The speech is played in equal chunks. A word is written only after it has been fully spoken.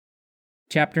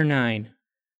Chapter 9.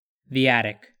 The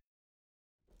Attic.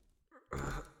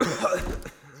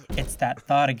 It's that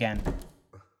thought again,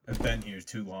 I've been here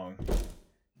too long.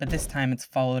 but this time it's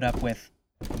followed up with,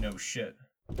 No shit.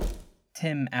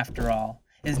 Tim, after all,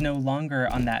 is no longer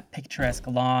on that picturesque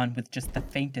lawn with just the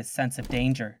faintest sense of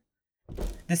danger.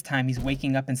 This time he's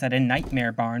waking up inside a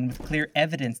nightmare barn with clear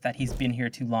evidence that he's been here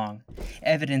too long.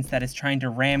 Evidence that is trying to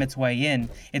ram its way in,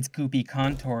 its goopy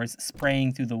contours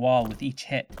spraying through the wall with each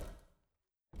hit.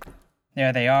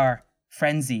 There they are,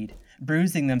 frenzied,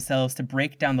 bruising themselves to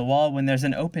break down the wall when there's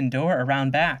an open door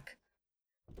around back.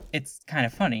 It's kind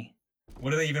of funny.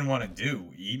 What do they even want to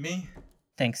do? Eat me?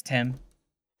 Thanks, Tim.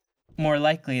 More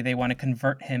likely they want to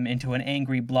convert him into an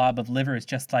angry blob of livers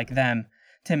just like them.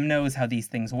 Tim knows how these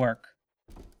things work.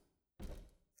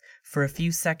 For a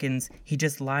few seconds, he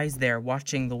just lies there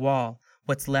watching the wall,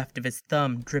 what's left of his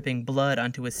thumb dripping blood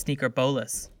onto his sneaker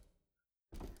bolus.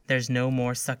 There's no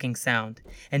more sucking sound,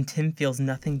 and Tim feels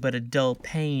nothing but a dull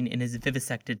pain in his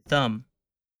vivisected thumb.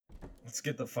 Let's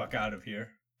get the fuck out of here.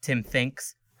 Tim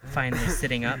thinks, finally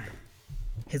sitting up.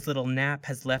 His little nap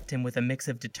has left him with a mix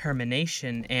of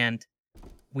determination and,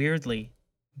 weirdly,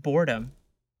 boredom.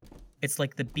 It's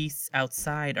like the beasts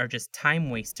outside are just time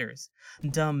wasters,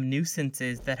 dumb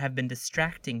nuisances that have been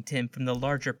distracting Tim from the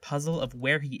larger puzzle of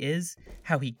where he is,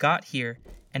 how he got here,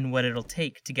 and what it'll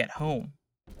take to get home.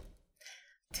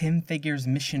 Tim figures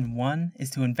mission 1 is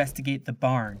to investigate the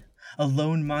barn, a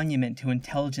lone monument to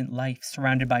intelligent life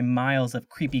surrounded by miles of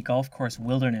creepy golf course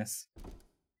wilderness.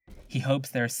 He hopes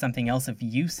there is something else of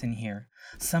use in here,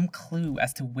 some clue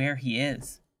as to where he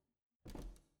is.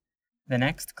 The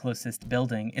next closest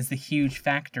building is the huge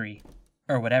factory,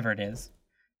 or whatever it is,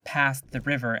 past the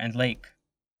river and lake.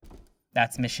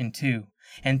 That's mission 2,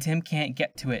 and Tim can't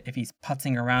get to it if he's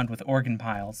putzing around with organ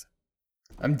piles.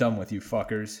 I'm done with you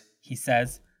fuckers. He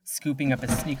says, scooping up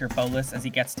his sneaker bolus as he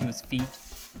gets to his feet.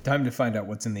 Time to find out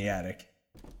what's in the attic.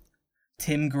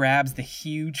 Tim grabs the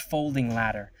huge folding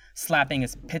ladder, slapping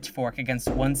his pitchfork against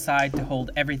one side to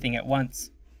hold everything at once.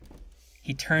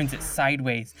 He turns it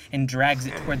sideways and drags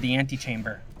it toward the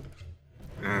antechamber.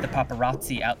 The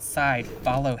paparazzi outside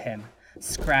follow him,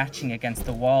 scratching against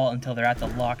the wall until they're at the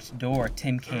locked door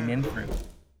Tim came in through.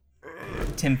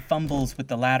 Tim fumbles with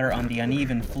the ladder on the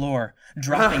uneven floor,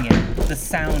 dropping it, the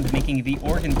sound making the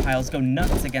organ piles go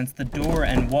nuts against the door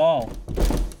and wall.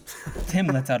 Tim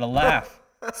lets out a laugh,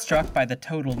 struck by the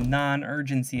total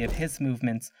non-urgency of his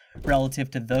movements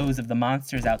relative to those of the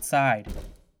monsters outside.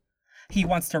 He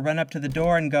wants to run up to the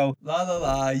door and go, La la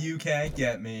la, you can't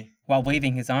get me. while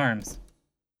waving his arms.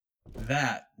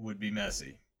 That would be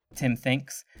messy. Tim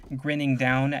thinks, grinning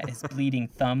down at his bleeding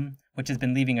thumb, which has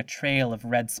been leaving a trail of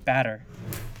red spatter.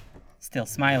 Still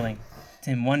smiling,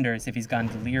 Tim wonders if he's gone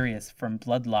delirious from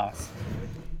blood loss.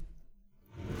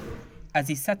 As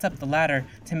he sets up the ladder,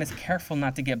 Tim is careful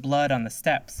not to get blood on the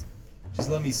steps. Just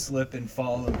let me slip and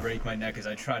fall and break my neck as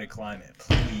I try to climb it,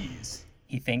 please.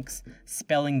 He thinks,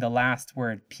 spelling the last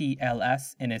word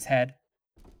PLS in his head.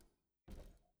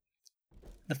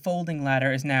 The folding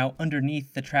ladder is now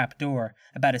underneath the trap door,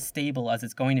 about as stable as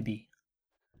it's going to be.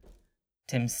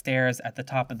 Tim stares at the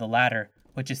top of the ladder,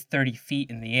 which is 30 feet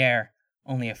in the air,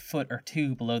 only a foot or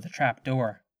two below the trap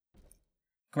door.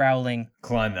 Growling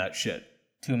Climb that shit.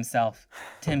 to himself,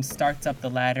 Tim starts up the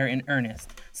ladder in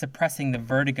earnest, suppressing the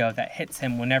vertigo that hits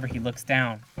him whenever he looks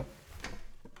down.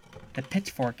 The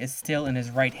pitchfork is still in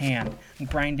his right hand,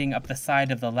 grinding up the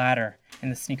side of the ladder, and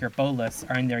the sneaker bolus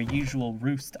are in their usual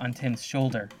roost on Tim's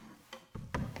shoulder.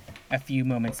 A few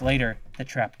moments later, the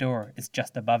trapdoor is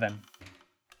just above him.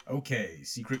 Okay,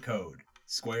 secret code.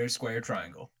 Square, square,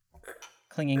 triangle.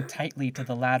 Clinging tightly to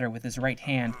the ladder with his right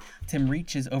hand, Tim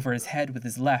reaches over his head with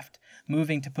his left,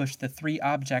 moving to push the 3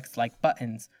 objects like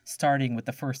buttons, starting with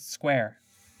the first square.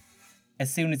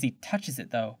 As soon as he touches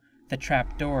it, though, the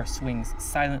trap door swings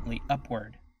silently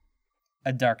upward.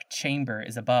 A dark chamber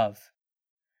is above.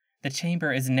 The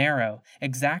chamber is narrow,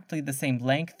 exactly the same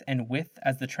length and width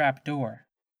as the trap door.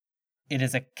 It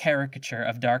is a caricature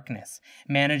of darkness,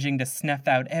 managing to snuff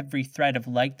out every thread of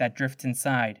light that drifts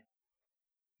inside.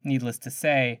 Needless to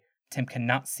say, Tim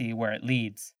cannot see where it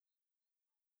leads.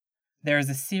 There is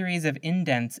a series of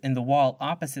indents in the wall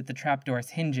opposite the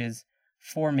trapdoor's hinges,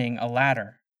 forming a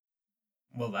ladder.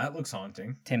 Well, that looks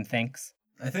haunting. Tim thinks.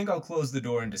 I think I'll close the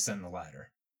door and descend the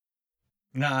ladder.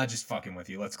 Nah, just fucking with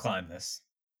you. Let's climb this.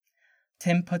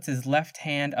 Tim puts his left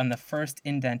hand on the first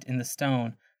indent in the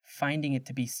stone, finding it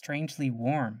to be strangely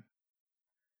warm.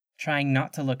 Trying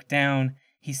not to look down,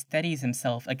 he steadies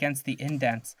himself against the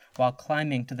indents while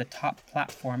climbing to the top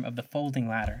platform of the folding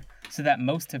ladder, so that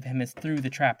most of him is through the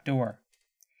trap door.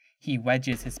 He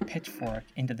wedges his pitchfork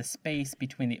into the space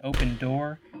between the open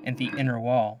door and the inner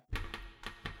wall.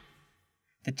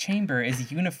 The chamber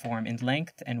is uniform in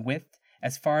length and width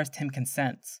as far as Tim can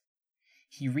sense.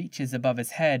 He reaches above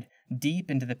his head,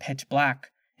 deep into the pitch black,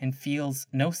 and feels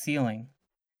no ceiling.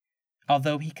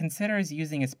 Although he considers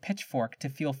using his pitchfork to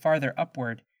feel farther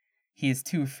upward, he is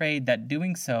too afraid that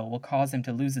doing so will cause him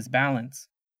to lose his balance.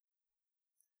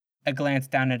 A glance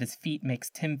down at his feet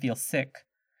makes Tim feel sick.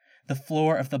 The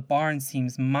floor of the barn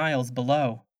seems miles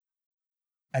below.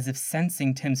 As if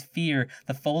sensing Tim's fear,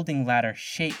 the folding ladder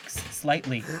shakes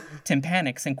slightly. Tim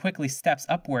panics and quickly steps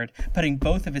upward, putting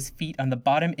both of his feet on the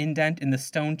bottom indent in the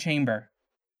stone chamber.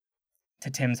 To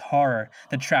Tim's horror,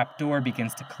 the trap door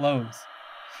begins to close.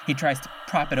 He tries to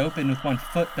prop it open with one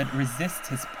foot, but resists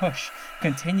his push,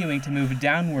 continuing to move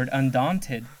downward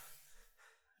undaunted.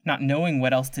 Not knowing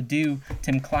what else to do,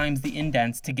 Tim climbs the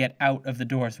indents to get out of the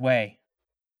door's way.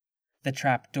 The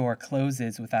trap door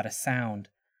closes without a sound,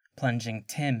 plunging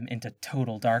Tim into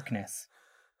total darkness.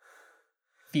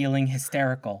 Feeling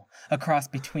hysterical, a cross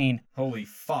between Holy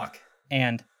fuck.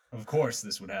 and Of course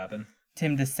this would happen.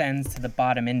 Tim descends to the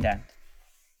bottom indent.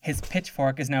 His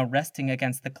pitchfork is now resting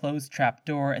against the closed trap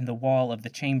door in the wall of the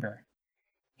chamber.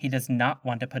 He does not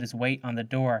want to put his weight on the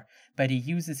door, but he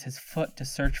uses his foot to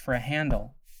search for a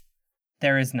handle.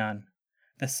 There is none.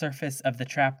 The surface of the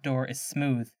trap door is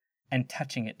smooth, and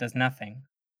touching it does nothing.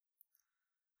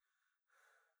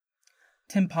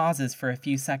 Tim pauses for a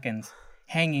few seconds,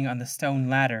 hanging on the stone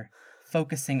ladder,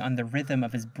 focusing on the rhythm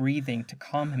of his breathing to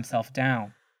calm himself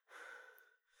down.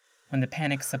 When the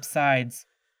panic subsides,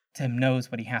 Tim knows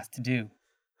what he has to do.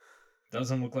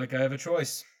 Doesn't look like I have a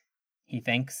choice. He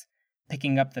thinks,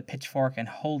 picking up the pitchfork and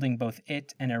holding both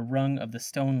it and a rung of the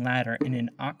stone ladder in an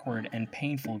awkward and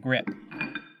painful grip.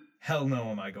 Hell no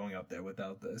am I going up there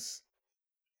without this.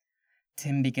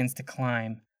 Tim begins to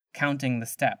climb, counting the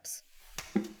steps.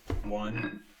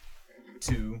 1,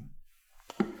 2,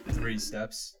 3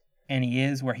 steps. And he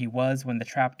is where he was when the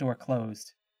trapdoor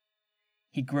closed.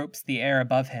 He gropes the air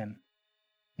above him.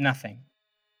 Nothing.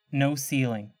 No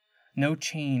ceiling. No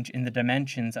change in the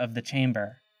dimensions of the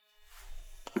chamber.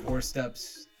 4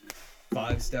 steps.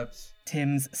 5 steps.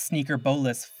 Tim's sneaker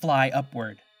bolas fly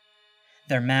upward.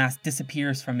 Their mass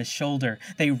disappears from his shoulder.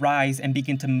 They rise and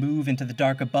begin to move into the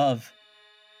dark above.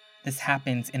 This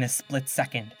happens in a split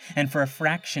second, and for a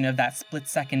fraction of that split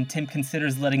second, Tim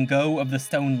considers letting go of the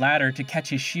stone ladder to catch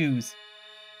his shoes.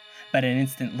 But an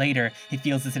instant later, he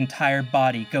feels his entire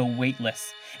body go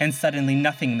weightless, and suddenly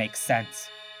nothing makes sense.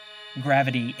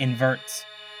 Gravity inverts.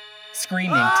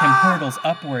 Screaming, Tim hurtles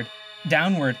upward,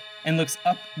 downward, and looks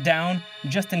up, down,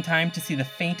 just in time to see the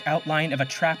faint outline of a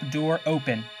trap door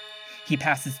open. He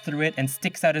passes through it and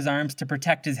sticks out his arms to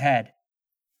protect his head.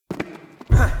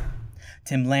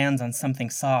 Tim lands on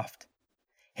something soft.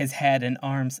 His head and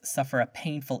arms suffer a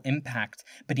painful impact,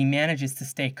 but he manages to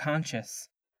stay conscious.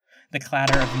 The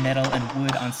clatter of metal and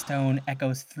wood on stone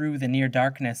echoes through the near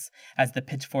darkness as the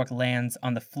pitchfork lands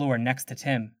on the floor next to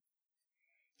Tim.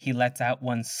 He lets out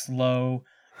one slow,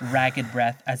 ragged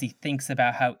breath as he thinks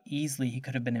about how easily he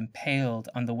could have been impaled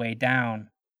on the way down.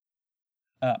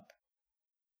 Up.